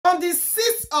on the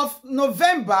 6th of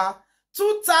November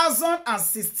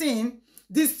 2016,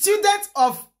 the students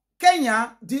of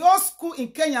Kenya, the whole school in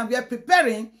Kenya, were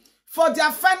preparing for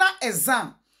their final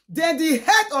exam. Then the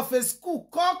head of a school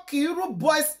called Kiuru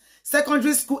Boys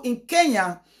Secondary School in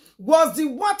Kenya was the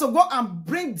one to go and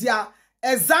bring their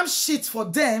exam sheet for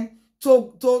them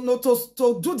to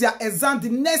do their exam the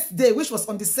next day, which was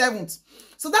on the 7th.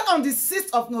 So that on the 6th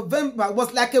of November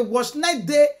was like a wash night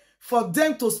day for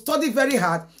them to study very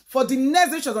hard for the next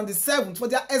day, which was on the 7th, for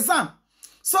their exam.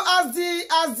 So as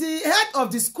the head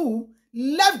of the school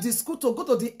left the school to go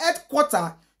to the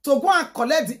headquarters to go and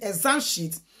collect the exam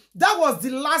sheet, that was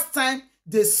the last time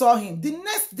they saw him. The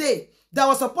next day, that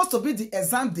was supposed to be the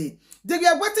exam day, they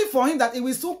were waiting for him that he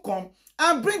will soon come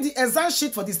and bring the exam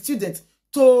sheet for the students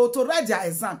to write their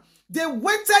exam. They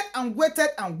waited and waited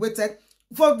and waited,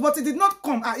 but it did not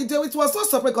come. It was so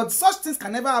surprising because such things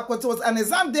can never happen. It was an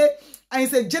exam day, and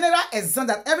it's a general exam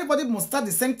that everybody must start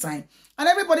the same time, and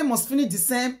everybody must finish the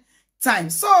same time.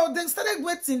 So they started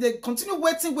waiting. They continued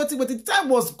waiting. The time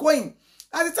was going.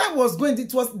 As the time was going,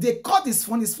 they called his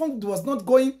phone. His phone was not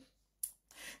going.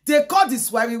 They called his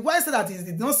wife. His wife said that he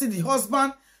did not see the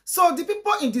husband. So the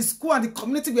people in the school and the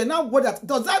community were now worried.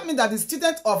 Does that mean that the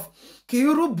students of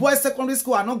Kiuru Boys Secondary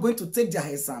School are not going to take their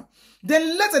exam?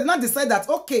 Then later now decide that,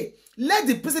 okay, let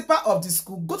the principal of the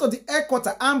school go to the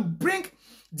headquarters and bring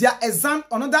their exam,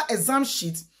 another exam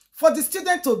sheet for the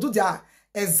students to do their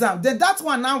exam. Then that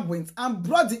one now went and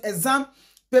brought the exam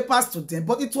papers to them.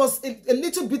 But it was a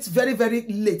little bit very, very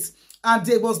late. And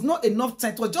there was not enough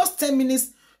time. It was just 10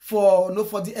 minutes for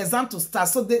the exam to start.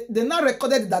 So they now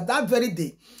recorded that very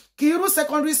day, Kiuru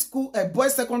Secondary School,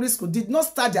 Boys Secondary School, did not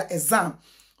start their exam,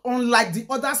 unlike the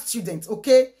other students.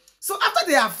 Okay, so after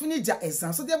they have finished their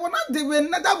exam, so that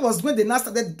was when they now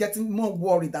started getting more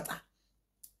worried that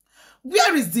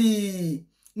where is the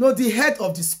head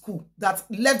of the school that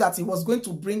left that he was going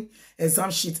to bring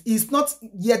exam sheet? He's not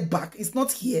yet back. He's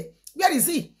not here. Where is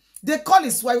he? They call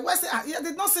his wife. Why say, I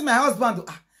did not see my husband.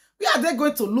 Where are they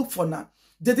going to look for now?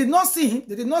 They did not see him.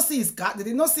 They did not see his car. They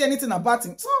did not see anything about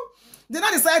him. So they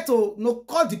now decided to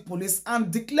call the police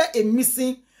and declare a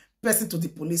missing person to the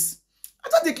police.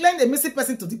 After declaring a missing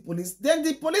person to the police, then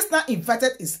the police now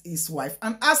invited his wife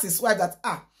and asked his wife that,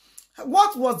 when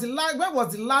was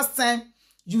the last time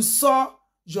you saw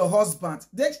your husband?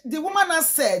 The woman now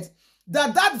said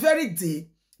that very day,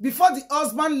 before the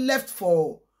husband left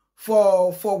for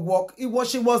work,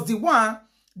 she was the one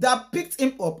that picked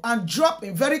him up and dropped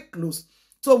him very close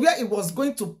to where he was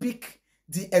going to pick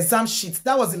the exam sheet.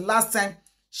 That was the last time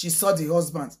she saw the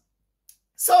husband.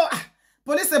 So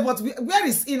police said, but where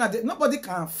is he now? Nobody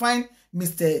can find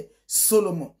Mr.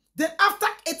 Solomon. Then after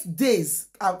 8 days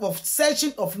of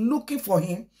searching, of looking for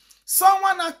him,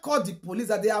 someone now called the police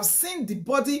that they have seen the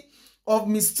body of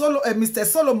Mr.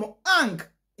 Solomon hang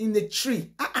in a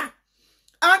tree.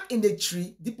 Hang in the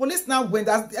tree. The police now went,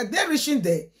 as they're reaching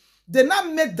there, they now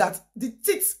made that the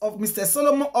teeth of Mr.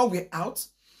 Solomon all were out.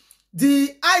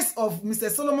 The eyes of Mr.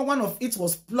 Solomon, one of it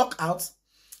was plucked out.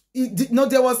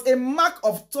 There was a mark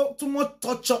of too much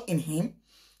torture in him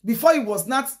before he was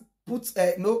not put,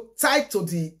 tied to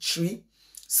the tree.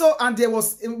 So, and there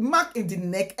was a mark in the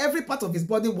neck. Every part of his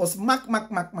body was mark.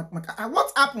 And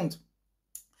what happened?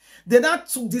 They now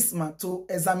took this man to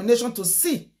examination to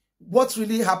see what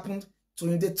really happened to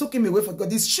him. They took him away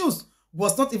because his shoes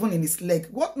was not even in his leg.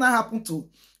 What now happened to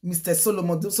Mr.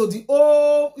 Solomon? So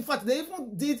in fact, they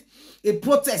even did a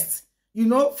protest,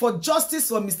 for justice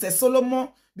for Mr. Solomon,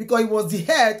 because he was the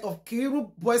head of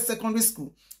Kiuru Boys Secondary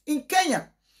School in Kenya.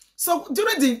 So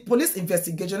during the police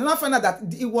investigation, they found out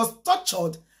that he was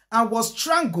tortured and was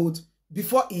strangled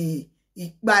before he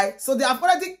died. So they have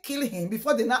already killed him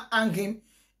before they now hang him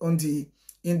in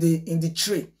the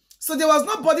tree. So there was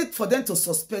nobody for them to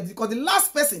suspect, because the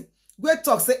last person where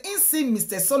talk say in see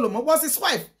Mr. Solomon was his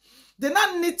wife. They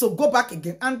now need to go back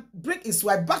again and bring his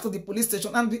wife back to the police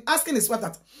station and be asking his wife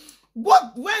that,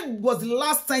 when was the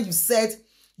last time you said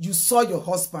you saw your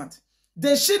husband?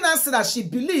 Then she now said that she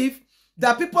believed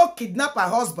that people kidnapped her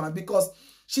husband because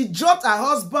she dropped her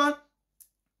husband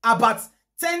about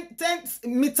 10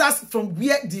 meters from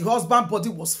where the husband body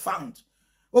was found.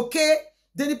 Okay?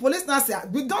 Then the police now say,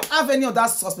 we don't have any other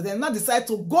suspect. They now decide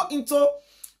to go into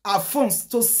our phones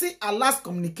to see our last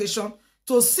communication,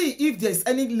 to see if there is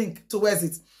any link towards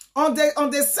it. On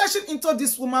the session into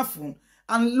this woman's phone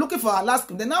and looking for her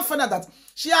last, they now find out that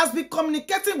she has been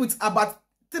communicating with about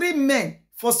 3 men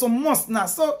for some months now.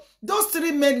 So those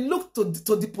 3 men look to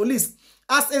the police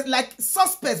as like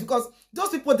suspects, because those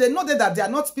people, they know that they are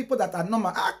not people that are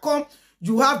normal. How come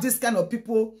you have this kind of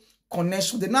people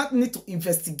connection? They now need to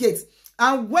investigate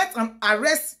and went and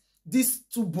arrest these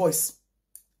two boys.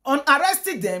 On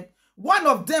arresting them, one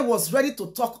of them was ready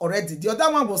to talk already. The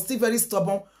other one was still very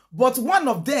stubborn, but one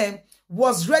of them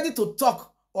was ready to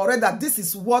talk already that this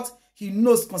is what he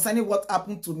knows concerning what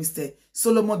happened to Mr.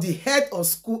 Solomon, the head of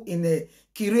school in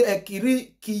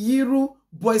Kiyiru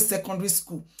Boys Secondary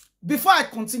School. Before I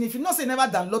continue, if you know say never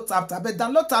download TapTap, but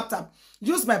download TapTap,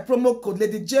 use my promo code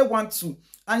LadyJ12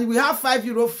 and you will have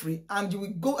 €5 free and you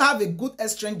will go have a good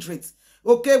exchange rate.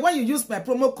 Okay, when you use my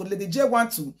promo code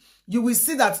LadyJ12, you will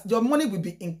see that your money will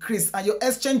be increased and your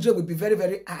exchange rate will be very,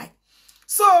 very high.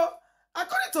 So,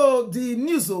 according to the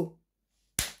news,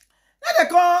 then they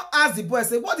come ask the boy,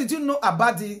 say, what did you know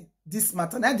about this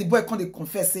matter? Now the boy come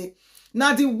confess, say,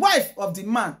 now the wife of the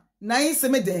man, now he say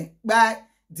me then by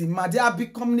the man, they have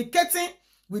been communicating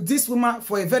with this woman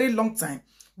for a very long time.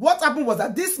 What happened was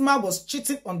that this man was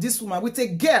cheating on this woman with a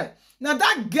girl. Now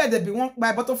that girl they be one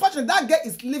by, but unfortunately that girl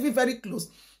is living very close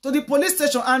to the police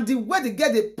station, and the way the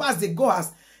girl they pass, they go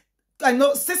as I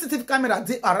know sensitive camera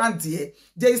they around there.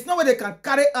 There is no way they can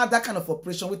carry out that kind of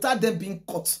operation without them being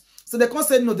caught. So they can't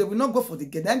say no, they will not go for the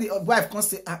girl. Then the wife can't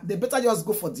say they better just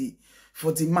go for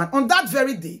the man. On that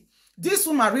very day, this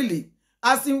woman really,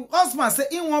 as the husband said,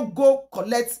 he won't go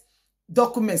collect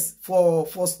documents for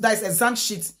that is exam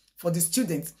sheet for the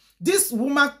students. This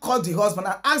woman called the husband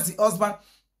and asked the husband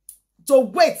to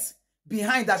wait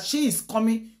behind that she is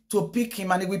coming to pick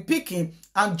him, and he will pick him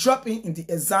and drop him in the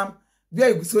exam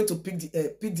where he was going to pick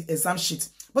the exam sheet.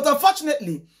 But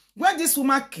unfortunately, when this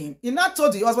woman came, he now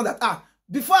told the husband that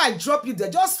before I drop you there,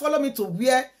 just follow me to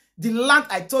where the land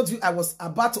I told you I was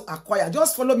about to acquire.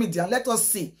 Just follow me there and let us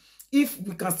see if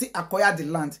we can still acquire the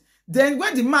land. Then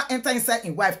when the man enter inside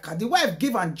his wife car, the wife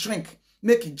give and drink,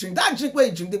 make him drink. That drink where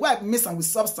he drink, the wife mix am with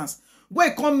substance, where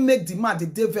he can't make the man the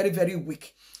day very, very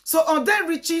weak. So on them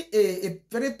reaching a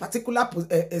very particular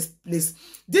place,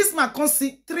 this man can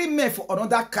see 3 men for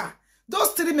another car. Those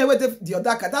 3 men were the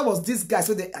other car. That was this guy.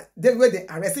 So they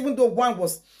arrest, even though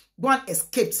one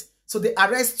escaped. So they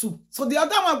arrest 2. So the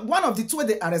other one of the 2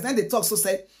 they arrest. Then they talk. So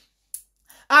say,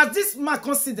 as this man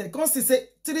can see, say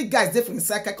 3 guys there for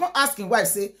inside. I can't ask him wife,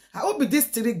 say, I will be these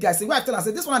 3 guys. The wife tell her,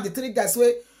 say, this one of the 3 guys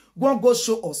where won't go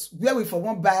show us where we for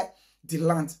one buy the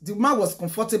land. The man was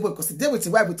comfortable because he did with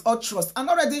his wife with all trust, and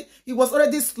already he was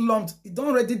already slumped. He don't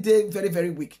already did very,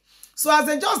 very weak. So as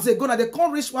they just they go now, they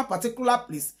can't reach one particular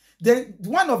place. Then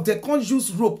one of them can't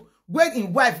use rope where his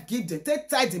wife give them. They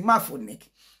tie the man for neck.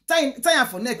 Tie him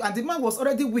for neck, and the man was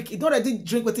already weak. He don't already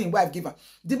drink what his wife give him.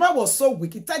 The man was so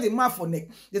weak. He tied the man for neck.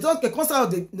 They don't get constant.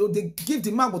 They give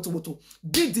the man what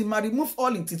beat the man, remove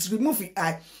all in teeth, remove his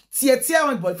eye, tear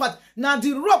on body. In fact, now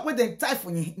the rope where they tie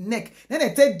for his neck, then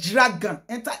they take drag gun,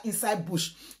 enter inside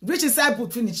bush, reach inside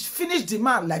bush, finish the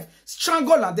man life,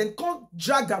 strangle and then come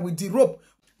drag gun with the rope.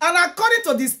 And according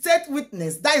to the state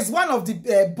witness, that is one of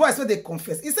the boys where they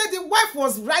confess. He said the wife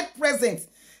was right present.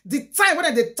 The time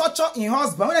when they torture in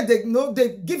husband, when they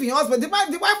give him husband,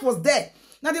 the wife was there.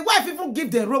 Now the wife even give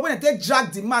the rope when they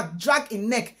drag the man, drag in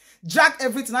neck, drag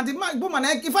everything. And the man, woman,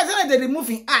 if I tell them they remove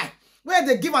his eye, when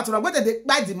they give her to her, when they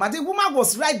bite the man, the woman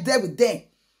was right there with them.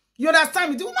 You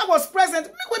understand me? The woman was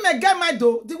present. When I get my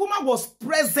door, the woman was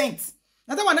present.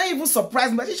 And that one not even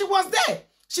surprised me, but she was there.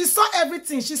 She saw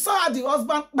everything. She saw how the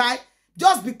husband died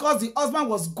just because the husband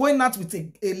was going out with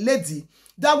a lady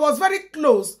that was very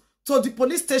close to the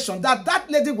police station. That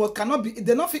lady cannot be,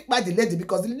 they not fit by the lady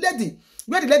because the lady,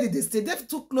 where the lady they stay, they're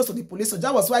too close to the police. So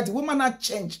that was why the woman had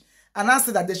changed and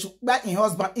answered that they should buy in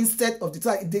husband instead of the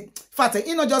time. In fact,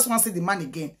 he not just want to see the man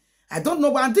again. I don't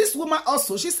know why. And this woman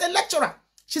also, she's a lecturer.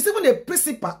 She's even a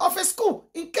principal of a school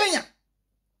in Kenya.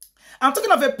 I'm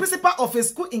talking of a principal of a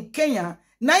school in Kenya.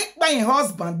 Now by her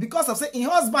husband because of saying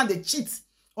her husband they cheat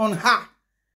on her.